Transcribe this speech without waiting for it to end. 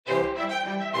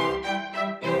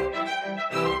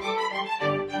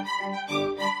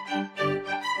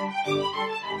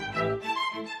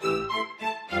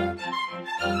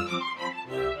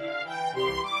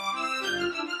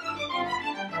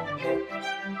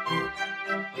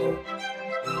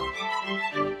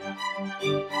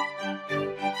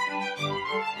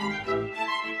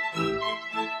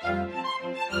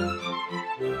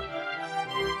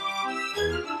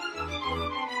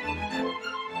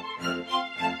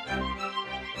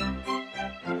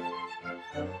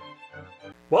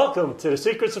Welcome to the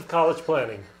Secrets of College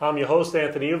Planning. I'm your host,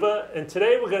 Anthony Uva, and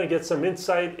today we're going to get some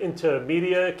insight into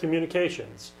media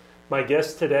communications. My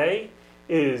guest today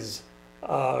is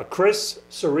Chris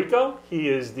Serico. He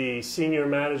is the Senior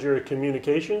Manager of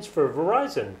Communications for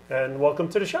Verizon. And welcome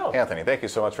to the show. Anthony, thank you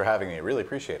so much for having me. I really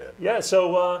appreciate it. Yeah,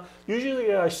 so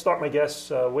usually I start my guests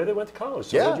where they went to college.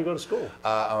 So where did you go to school?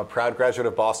 I'm a proud graduate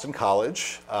of Boston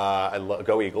College.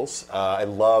 Go Eagles. I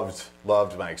loved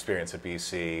my experience at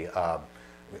BC.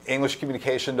 English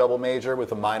communication double major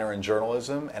with a minor in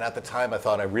journalism, and at the time I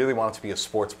thought I really wanted to be a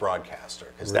sports broadcaster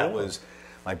because that was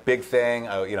my big thing.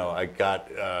 I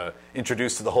got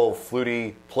introduced to the whole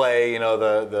Flutie play,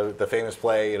 the famous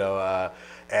play, and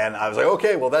I was like,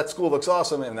 okay, well that school looks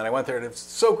awesome, and then I went there and it's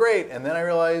so great, and then I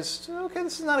realized, okay,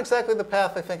 this is not exactly the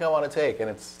path I think I want to take, and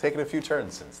it's taken a few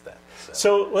turns since then.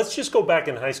 So let's just go back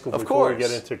in high school before we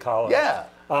get into college. Yeah.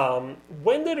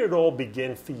 When did it all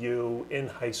begin for you in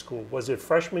high school? Was it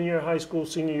freshman year of high school,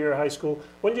 senior year of high school?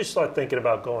 When did you start thinking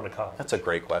about going to college? That's a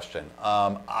great question.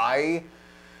 Well, I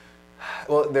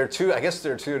guess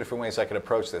there are two different ways I could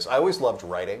approach this. I always loved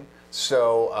writing.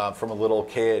 So from a little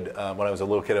kid, when I was a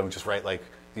little kid, I would just write like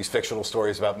these fictional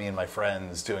stories about me and my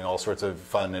friends doing all sorts of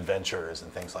fun adventures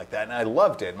and things like that. And I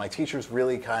loved it. My teachers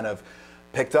really kind of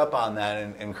picked up on that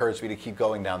and encouraged me to keep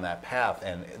going down that path.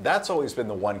 And that's always been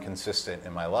the one consistent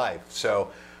in my life.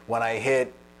 So when I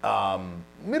hit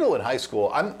middle and high school,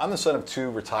 I'm the son of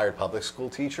two retired public school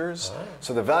teachers. Oh.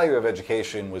 So the value of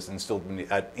education was instilled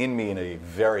in me in a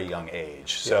very young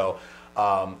age. So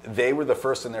they were the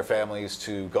first in their families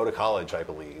to go to college, I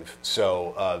believe.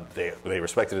 So they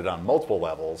respected it on multiple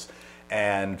levels.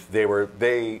 And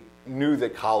they knew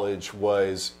that college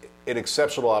was an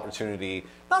exceptional opportunity,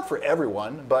 not for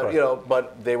everyone, but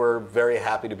but they were very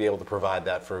happy to be able to provide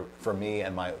that for me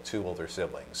and my two older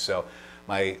siblings. So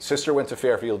my sister went to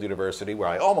Fairfield University, where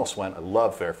I almost went. I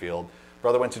love Fairfield.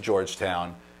 Brother went to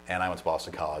Georgetown, and I went to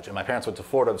Boston College. And my parents went to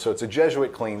Fordham, so it's a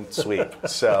Jesuit clean sweep.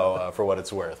 So for what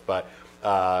it's worth, but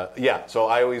so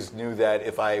I always knew that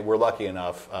if I were lucky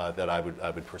enough, that I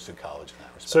would pursue college in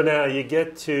that respect. So now you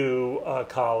get to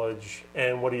college,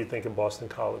 and what do you think of Boston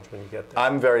College when you get there?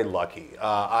 I'm very lucky.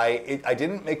 I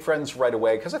didn't make friends right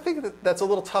away because I think that's a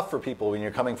little tough for people when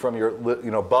you're coming from your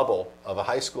bubble of a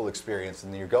high school experience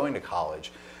and then you're going to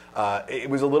college. It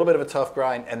was a little bit of a tough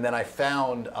grind, and then I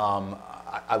found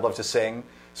I love to sing.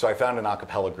 So I found an a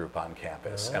cappella group on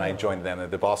campus, and I joined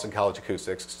them, the Boston College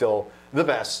Acoustics, still the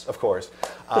best, of course,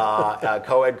 a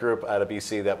co-ed group out of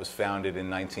BC that was founded in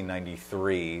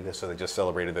 1993, so they just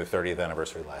celebrated their 30th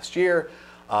anniversary last year,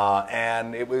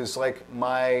 and it was like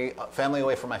my family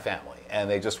away from my family, and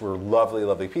they just were lovely,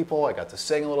 lovely people. I got to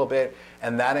sing a little bit,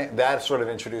 and that sort of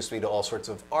introduced me to all sorts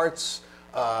of arts,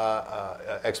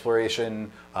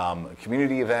 exploration,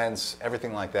 community events,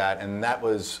 everything like that, and that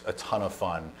was a ton of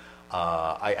fun.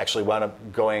 I actually wound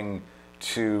up going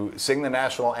to sing the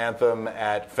national anthem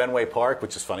at Fenway Park,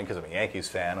 which is funny because I'm a Yankees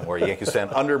fan, or a Yankees fan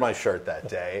under my shirt that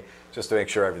day, just to make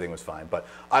sure everything was fine. But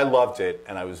I loved it,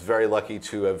 and I was very lucky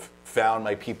to have found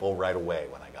my people right away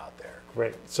when I got there.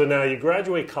 Great. So now you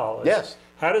graduate college. Yes.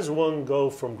 How does one go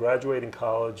from graduating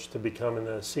college to becoming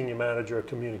the Senior Manager of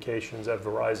Communications at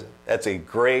Verizon? That's a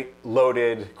great,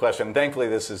 loaded question. Thankfully,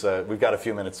 we've got a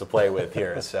few minutes to play with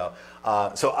here. So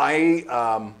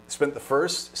I spent the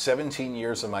first 17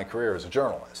 years of my career as a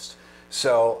journalist.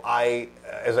 So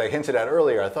as I hinted at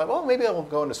earlier, I thought, well, maybe I'll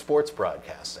go into sports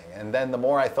broadcasting. And then the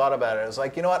more I thought about it, I was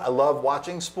like, you know what? I love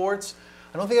watching sports.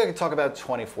 I don't think I could talk about it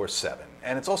 24/7.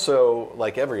 And it's also,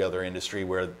 like every other industry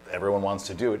where everyone wants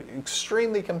to do it,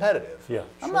 extremely competitive. Yeah,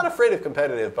 I'm not afraid of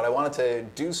competitive, but I wanted to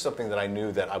do something that I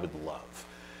knew that I would love.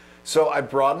 So I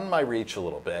broadened my reach a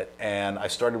little bit, and I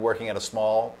started working at a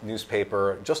small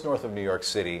newspaper just north of New York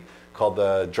City called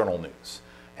the Journal News.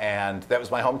 And that was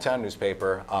my hometown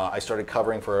newspaper. I started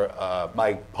covering for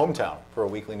my hometown for a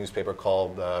weekly newspaper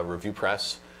called Review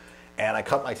Press. And I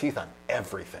cut my teeth on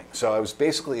everything. So I was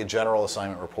basically a general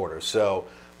assignment reporter. So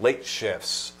late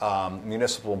shifts,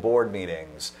 municipal board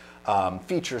meetings,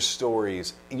 feature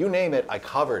stories, you name it, I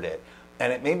covered it.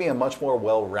 And it made me a much more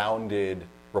well-rounded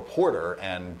reporter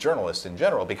and journalist in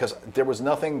general, because there was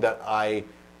nothing that I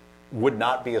would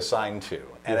not be assigned to.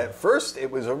 And at first,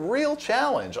 it was a real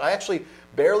challenge. I actually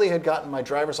barely had gotten my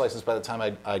driver's license by the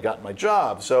time I got my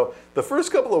job. So the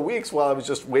first couple of weeks while I was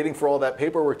just waiting for all that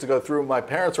paperwork to go through, my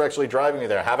parents were actually driving me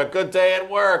there. Have a good day at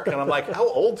work. And I'm like, how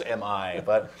old am I?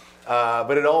 But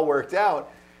it all worked out.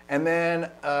 And then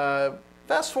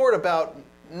fast forward about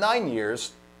 9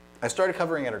 years, I started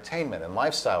covering entertainment and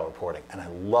lifestyle reporting, and I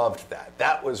loved that.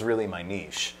 That was really my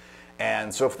niche.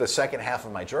 And so for the second half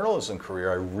of my journalism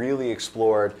career, I really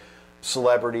explored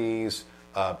celebrities,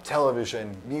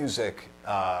 television, music,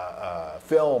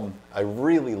 film. I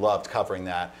really loved covering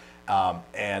that.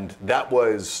 And that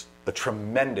was a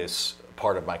tremendous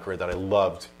part of my career that I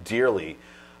loved dearly.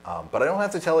 But I don't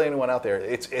have to tell anyone out there,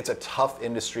 it's a tough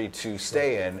industry to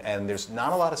stay in, and there's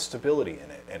not a lot of stability in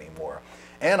it anymore.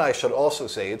 And I should also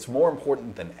say it's more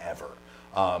important than ever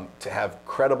to have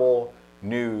credible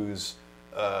news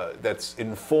that's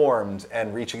informed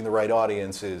and reaching the right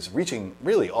audiences, reaching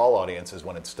really all audiences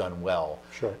when it's done well.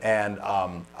 Sure. And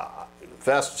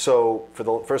so for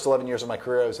the first 11 years of my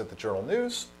career, I was at the Journal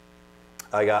News.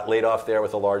 I got laid off there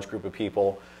with a large group of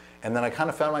people. And then I kind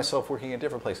of found myself working in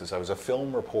different places. I was a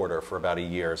film reporter for about a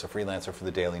year as a freelancer for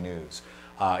the Daily News.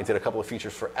 I did a couple of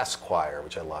features for Esquire,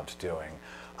 which I loved doing.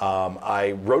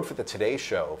 I wrote for the Today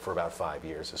Show for about 5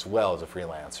 years as well as a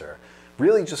freelancer.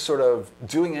 Really just sort of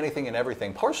doing anything and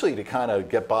everything, partially to kind of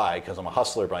get by because I'm a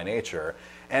hustler by nature.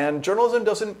 And journalism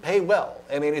doesn't pay well.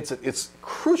 I mean, it's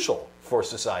crucial for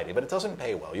society, but it doesn't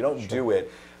pay well. You don't do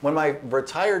it. When my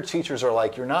retired teachers are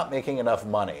like, you're not making enough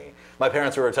money. My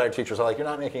parents who are retired teachers are like, you're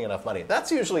not making enough money.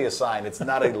 That's usually a sign it's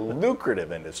not a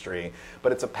lucrative industry,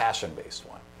 but it's a passion-based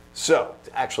one. So,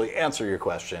 to actually answer your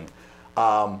question,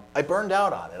 I burned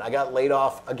out on it. I got laid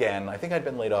off again. I think I'd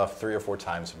been laid off 3 or 4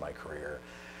 times in my career.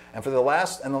 And for the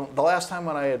last time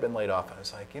when I had been laid off, I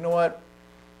was like, you know what?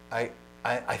 I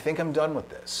think I'm done with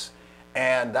this.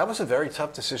 And that was a very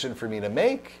tough decision for me to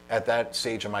make at that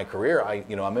stage of my career.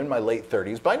 I'm in my late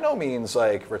 30s, by no means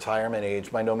like retirement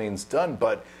age, by no means done,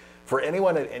 but for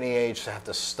anyone at any age to have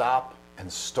to stop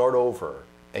and start over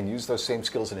and use those same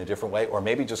skills in a different way, or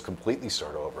maybe just completely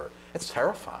start over, it's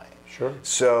terrifying. Sure.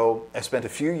 So I spent a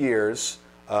few years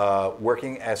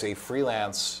working as a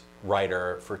freelance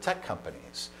writer for tech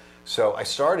companies. So I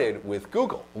started with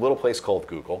Google, a little place called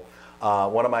Google.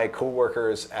 One of my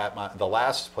coworkers at the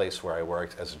last place where I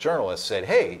worked as a journalist said,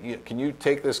 hey, can you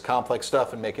take this complex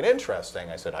stuff and make it interesting?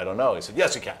 I said, I don't know. He said,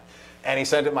 yes, you can. And he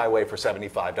sent it my way for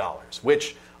 $75,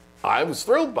 which I was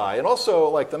thrilled by. And also,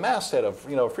 like, the masthead of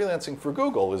freelancing for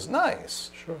Google is nice.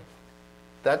 Sure.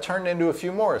 That turned into a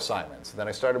few more assignments. Then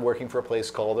I started working for a place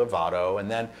called Avado. And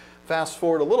then fast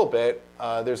forward a little bit,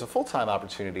 there's a full-time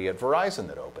opportunity at Verizon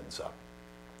that opens up.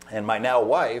 And my now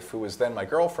wife, who was then my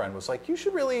girlfriend, was like, you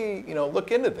should really,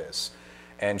 look into this.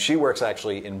 And she works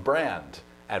actually in brand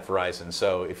at Verizon.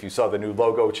 So if you saw the new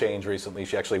logo change recently,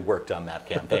 she actually worked on that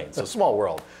campaign. So small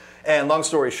world. And long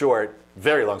story short,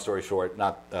 very long story short,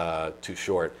 not too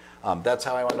short, that's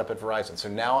how I wound up at Verizon. So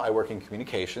now I work in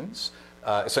communications,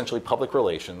 essentially public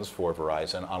relations for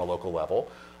Verizon on a local level.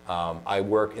 I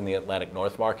work in the Atlantic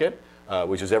North market,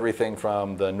 which is everything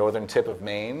from the northern tip of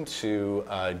Maine to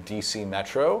DC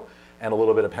Metro, and a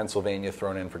little bit of Pennsylvania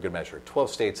thrown in for good measure. 12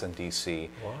 states and DC,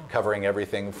 wow. Covering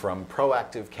everything from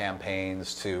proactive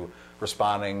campaigns to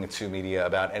responding to media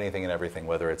about anything and everything,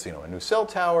 whether it's a new cell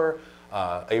tower,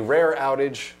 a rare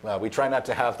outage. We try not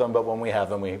to have them, but when we have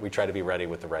them, we try to be ready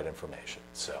with the right information.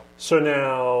 So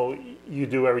now you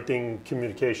do everything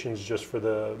communications just for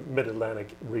the Mid-Atlantic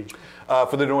region?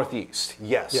 For the Northeast,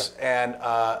 yes. Yeah.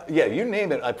 And you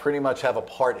name it, I pretty much have a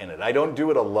part in it. I don't do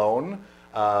it alone,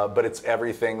 but it's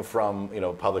everything from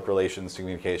public relations to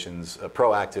communications,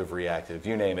 proactive, reactive,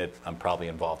 you name it, I'm probably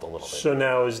involved a little bit. So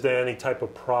now is there any type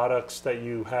of products that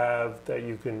you have that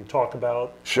you can talk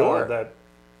about? Sure. That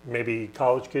maybe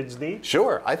college kids need?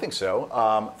 Sure, I think so.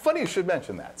 Funny you should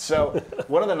mention that. So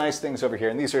one of the nice things over here,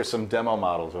 and these are some demo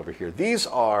models over here, these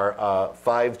are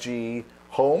 5G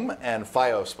home and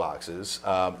Fios boxes.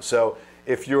 So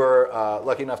if you're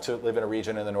lucky enough to live in a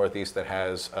region in the Northeast that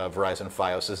has Verizon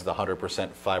Fios, this is the 100%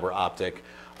 fiber optic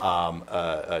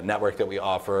network that we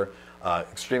offer.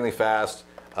 Extremely fast,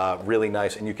 really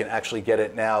nice, and you can actually get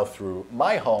it now through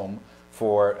My Home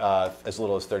for as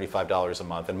little as $35 a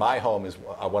month. And My Home is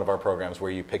one of our programs where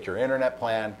you pick your internet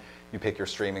plan, you pick your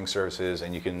streaming services,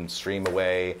 and you can stream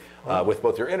away with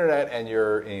both your internet and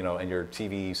your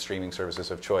TV streaming services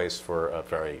of choice for a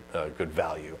very good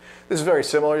value. This is very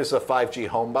similar. This is a 5G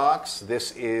home box.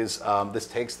 This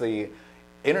takes the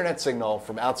internet signal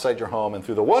from outside your home and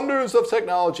through the wonders of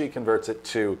technology converts it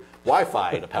to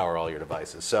Wi-Fi to power all your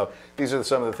devices. So these are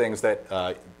some of the things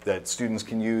that students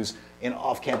can use in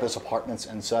off-campus apartments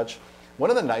and such.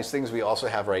 One of the nice things we also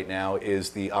have right now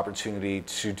is the opportunity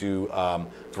to do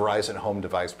Verizon Home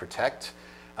Device Protect.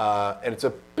 And it's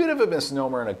a bit of a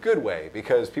misnomer in a good way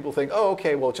because people think, oh,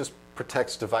 okay, well, it just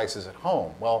protects devices at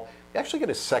home. Well, you actually get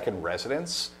a second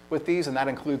residence with these, and that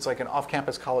includes like an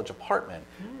off-campus college apartment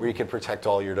where you can protect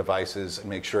all your devices and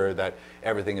make sure that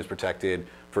everything is protected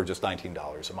for just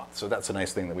 $19 a month. So that's a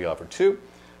nice thing that we offer too.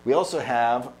 We also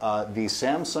have the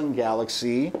Samsung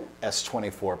Galaxy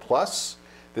S24 Plus.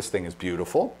 This thing is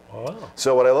beautiful. Wow.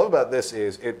 So what I love about this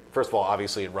is, first of all,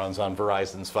 obviously it runs on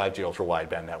Verizon's 5G ultra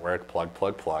wideband network, plug,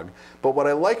 plug, plug. But what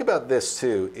I like about this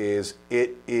too is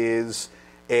it has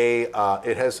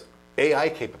AI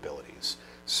capabilities.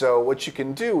 So what you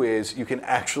can do is you can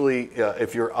actually,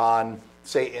 if you're on,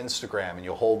 say, Instagram, and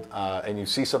you hold and you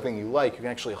see something you like, you can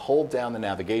actually hold down the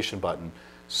navigation button,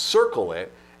 circle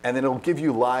it, and then it'll give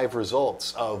you live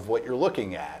results of what you're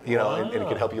looking at. You know, and it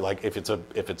can help you, like if it's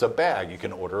a bag, you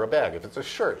can order a bag. If it's a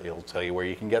shirt, it'll tell you where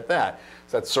you can get that.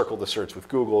 So that's circle the search with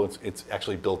Google. It's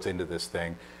actually built into this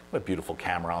thing. A beautiful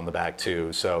camera on the back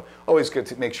too. So always good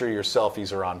to make sure your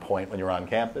selfies are on point when you're on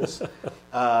campus.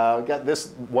 Got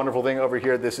this wonderful thing over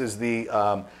here. This is the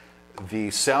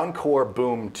Soundcore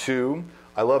Boom 2.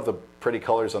 I love the pretty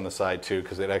colors on the side too,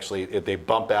 because they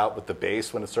bump out with the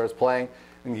bass when it starts playing.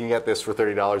 And you can get this for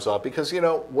 $30 off, because, you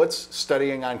know, what's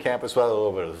studying on campus? Well, a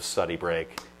little bit of a study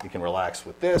break. You can relax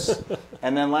with this.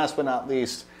 And then last but not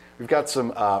least, we've got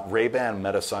some Ray-Ban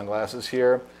Meta sunglasses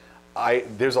here.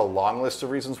 There's a long list of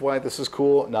reasons why this is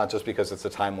cool, not just because it's a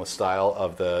timeless style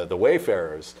of the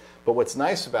Wayfarers, but what's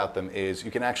nice about them is you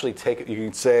can actually you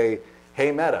can say,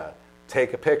 hey Meta,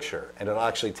 take a picture, and it'll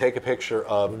actually take a picture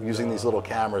of using these little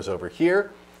cameras over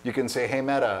here. You can say, hey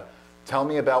Meta, tell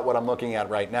me about what I'm looking at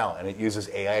right now, and it uses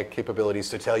AI capabilities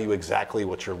to tell you exactly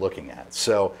what you're looking at.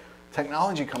 So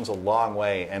technology comes a long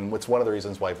way, and it's one of the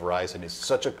reasons why Verizon is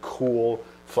such a cool,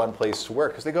 fun place to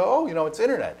work, because they go, oh, you know, it's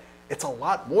internet. It's a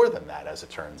lot more than that, as it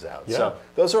turns out. Yeah. So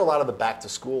those are a lot of the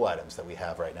back-to-school items that we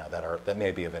have right now that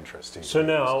may be of interest to you. So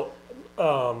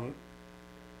now,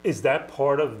 is that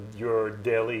part of your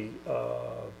daily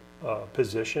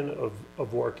position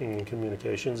of working in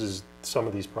communications? Is some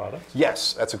of these products?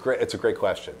 Yes, it's a great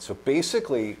question. So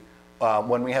basically,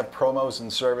 when we have promos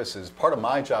and services, part of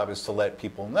my job is to let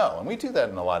people know, and we do that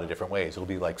in a lot of different ways. It'll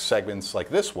be like segments like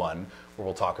this one, where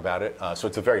we'll talk about it. So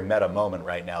it's a very meta moment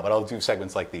right now, but I'll do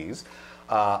segments like these.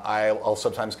 I'll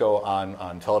sometimes go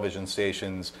on television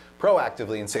stations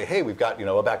proactively and say, hey, we've got, you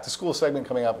know, a back to school segment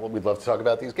coming up. Well, we'd love to talk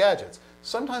about these gadgets.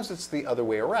 Sometimes it's the other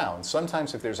way around.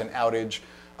 Sometimes if there's an outage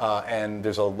and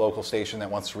there's a local station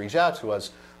that wants to reach out to us,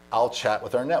 I'll chat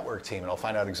with our network team and I'll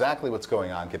find out exactly what's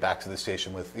going on, get back to the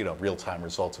station with, you know, real-time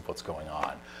results of what's going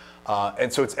on.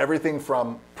 And so it's everything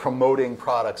from promoting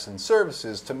products and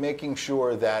services to making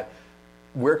sure that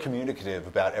we're communicative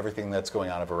about everything that's going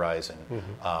on at Verizon.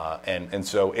 And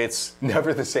so it's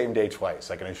never the same day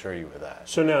twice, I can assure you of that.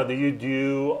 So now, do you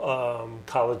do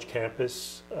college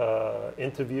campus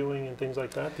interviewing and things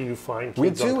like that? Do you find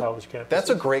kids on college campuses? That's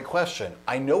a great question.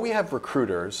 I know we have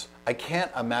recruiters. I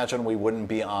can't imagine we wouldn't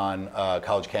be on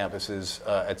college campuses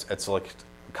at select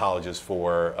colleges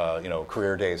for you know,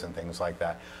 career days and things like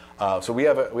that. So we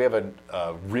have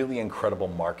a really incredible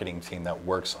marketing team that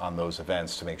works on those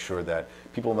events to make sure that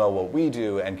people know what we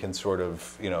do and can sort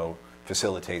of, you know,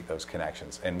 facilitate those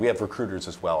connections. And we have recruiters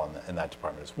as well in that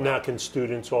department as well. Now, can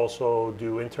students also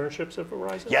do internships at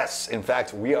Verizon? Yes, in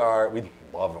fact, we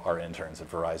love our interns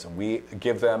at Verizon. We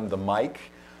give them the mic.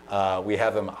 We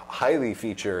have them highly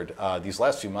featured these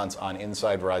last few months on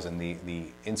Inside Verizon, the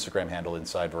Instagram handle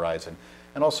Inside Verizon,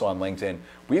 and also on LinkedIn.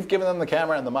 We've given them the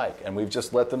camera and the mic, and we've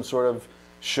just let them sort of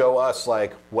show us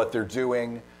like what they're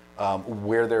doing,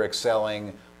 where they're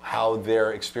excelling, how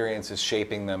their experience is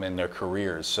shaping them in their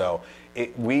careers. So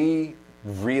we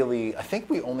really, I think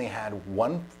we only had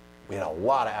we had a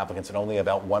lot of applicants and only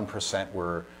about 1%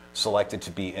 were selected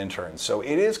to be interns. So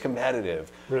it is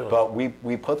competitive, really? But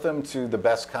we put them to the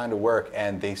best kind of work,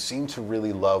 and they seem to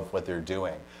really love what they're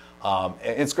doing.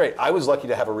 It's great. I was lucky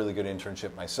to have a really good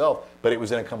internship myself, but it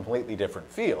was in a completely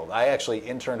different field. I actually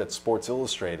interned at Sports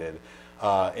Illustrated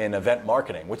in event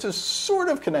marketing, which is sort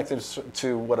of connected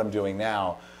to what I'm doing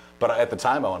now. But at the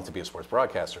time, I wanted to be a sports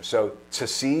broadcaster. So to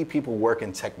see people work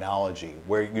in technology,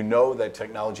 where you know that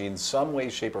technology in some way,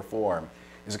 shape, or form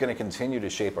is going to continue to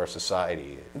shape our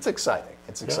society, it's exciting.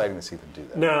 It's exciting to see them do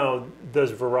that. Now,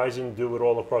 does Verizon do it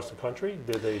all across the country?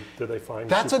 Do they find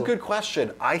That's people? a good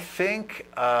question. I think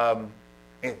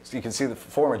you can see the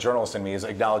former journalist in me is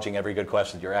acknowledging every good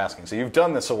question that you're asking. So you've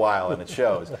done this a while, and it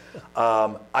shows.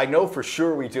 I know for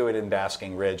sure we do it in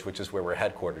Basking Ridge, which is where we're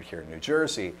headquartered here in New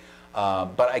Jersey.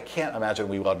 But I can't imagine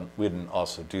we wouldn't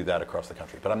also do that across the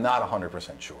country. But I'm not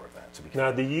 100% sure of that, to be clear.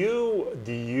 Now,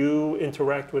 do you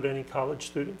interact with any college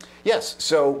students? Yes.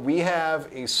 So we have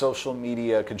a social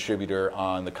media contributor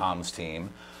on the comms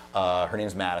team. Her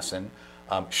name's Madison.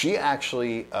 She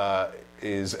actually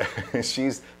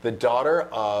she's the daughter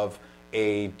of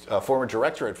a former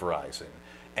director at Verizon.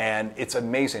 And it's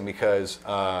amazing because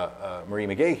Marie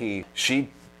McGahey, she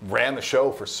ran the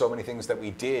show for so many things that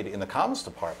we did in the comms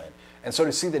department. And so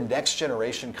to see the next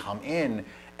generation come in,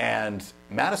 and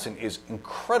Madison is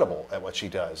incredible at what she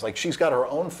does. Like, she's got her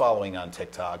own following on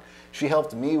TikTok. She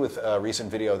helped me with a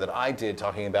recent video that I did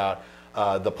talking about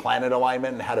the planet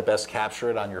alignment and how to best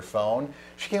capture it on your phone.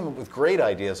 She came up with great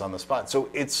ideas on the spot. So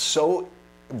it's so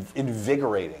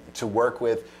invigorating to work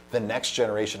with the next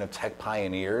generation of tech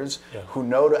pioneers who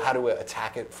know how to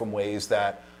attack it from ways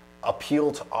that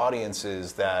appeal to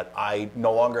audiences that I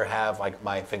no longer have like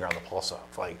my finger on the pulse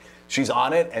of. Like, she's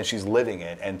on it and she's living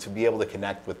it, and to be able to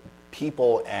connect with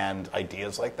people and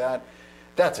ideas like that,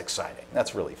 that's exciting.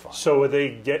 That's really fun. So are they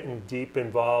getting deep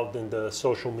involved in the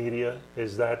social media?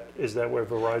 Is that where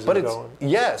Verizon's going?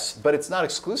 Yes, but it's not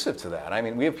exclusive to that. I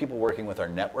mean, we have people working with our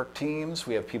network teams.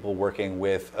 We have people working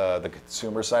with the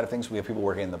consumer side of things. We have people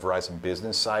working in the Verizon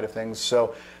business side of things.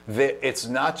 So it's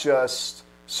not just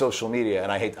social media,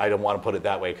 and I don't want to put it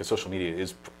that way because social media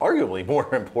is arguably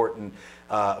more important,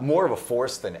 more of a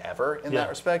force than ever in that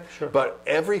respect. Sure. But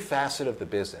every facet of the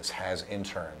business has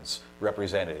interns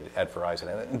represented at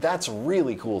Verizon, and that's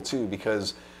really cool too,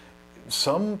 because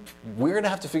we're going to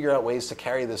have to figure out ways to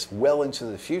carry this well into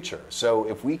the future. So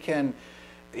if we can,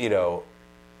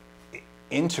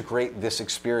 integrate this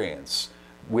experience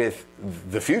with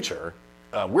the future,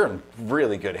 we're in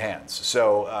really good hands.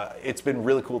 So it's been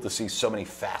really cool to see so many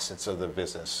facets of the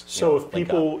business. So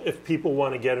if people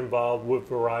want to get involved with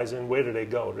Verizon, where do they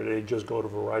go? Do they just go to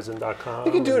Verizon.com?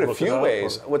 You can do it a few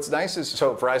ways. What's nice is,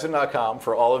 so Verizon.com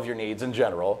for all of your needs in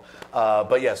general.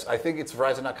 But yes, I think it's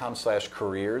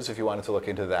Verizon.com/careers if you wanted to look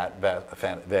into that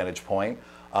vantage point.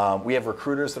 We have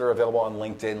recruiters that are available on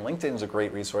LinkedIn. LinkedIn is a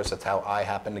great resource. That's how I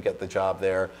happened to get the job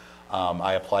there.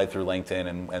 I applied through LinkedIn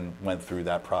and went through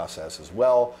that process as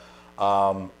well.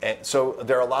 And so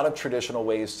there are a lot of traditional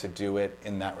ways to do it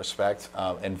in that respect.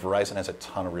 And Verizon has a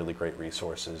ton of really great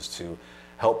resources to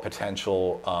help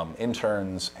potential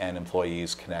interns and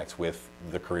employees connect with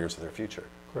the careers of their future.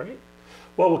 Great.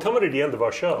 Well, we're coming to the end of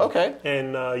our show. Okay.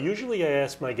 And usually I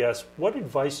ask my guests, what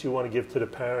advice you want to give to the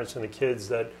parents and the kids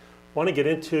that want to get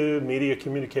into media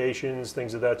communications,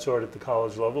 things of that sort at the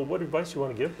college level? What advice do you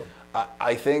want to give them?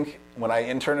 I think when I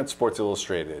interned at Sports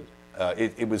Illustrated,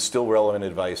 it was still relevant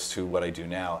advice to what I do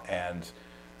now. And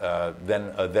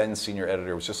then senior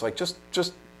editor was just like, just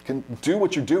do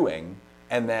what you're doing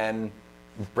and then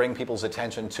bring people's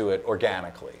attention to it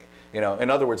organically. In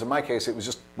other words, in my case, it was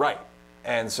just right.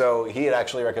 And so he had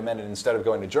actually recommended, instead of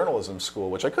going to journalism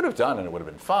school, which I could have done and it would have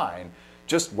been fine,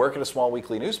 just work at a small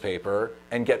weekly newspaper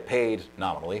and get paid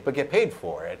nominally, but get paid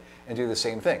for it and do the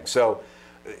same thing. So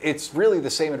it's really the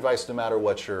same advice no matter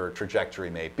what your trajectory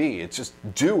may be. It's just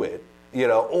do it,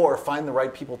 or find the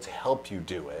right people to help you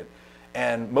do it.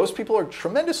 And most people are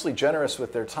tremendously generous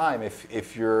with their time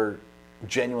if you're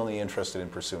genuinely interested in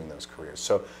pursuing those careers.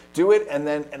 So do it,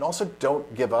 and also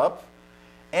don't give up.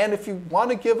 And if you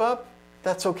want to give up,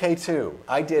 that's okay too.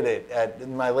 I did it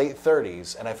in my late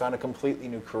 30s and I found a completely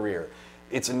new career.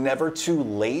 It's never too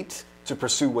late to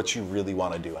pursue what you really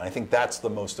want to do. And I think that's the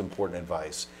most important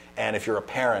advice. And if you're a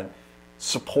parent,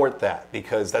 support that,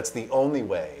 because that's the only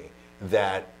way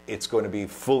that it's going to be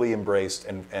fully embraced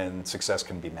and success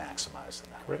can be maximized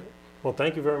in that. Great. Well,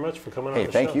 thank you very much for coming on the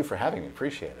show. Thank you for having me.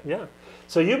 Appreciate it. Yeah.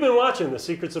 So you've been watching The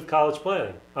Secrets of College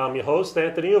Planning. I'm your host,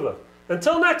 Anthony Uva.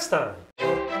 Until next time.